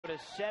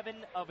Karaviotis 7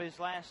 of his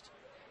last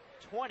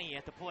 20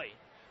 at the plate.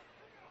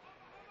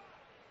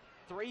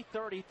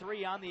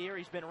 333 on the year.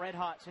 He's been red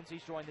hot since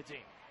he's joined the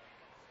team.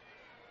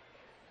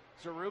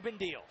 Zarubin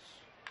deals.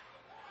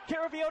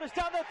 Karaviotis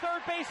down the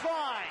third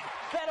baseline.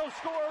 That'll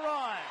score a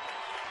run.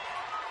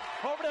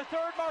 Over to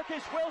third,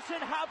 Marcus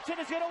Wilson. Hobson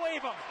is going to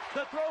wave him.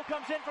 The throw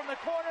comes in from the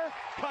corner,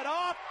 cut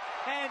off,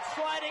 and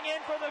sliding in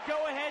for the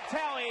go-ahead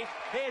tally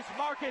is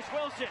Marcus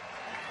Wilson.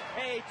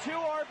 A 2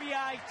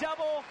 RBI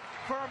double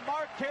for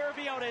Mark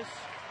Karaviotis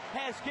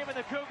has given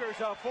the Cougars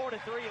a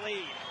 4-3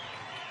 lead.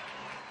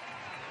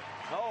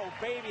 Oh,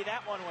 baby,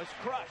 that one was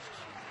crushed.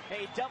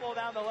 A double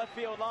down the left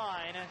field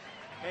line,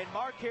 and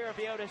Mark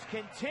Karaviotis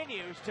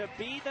continues to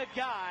be the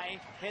guy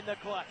in the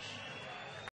clutch.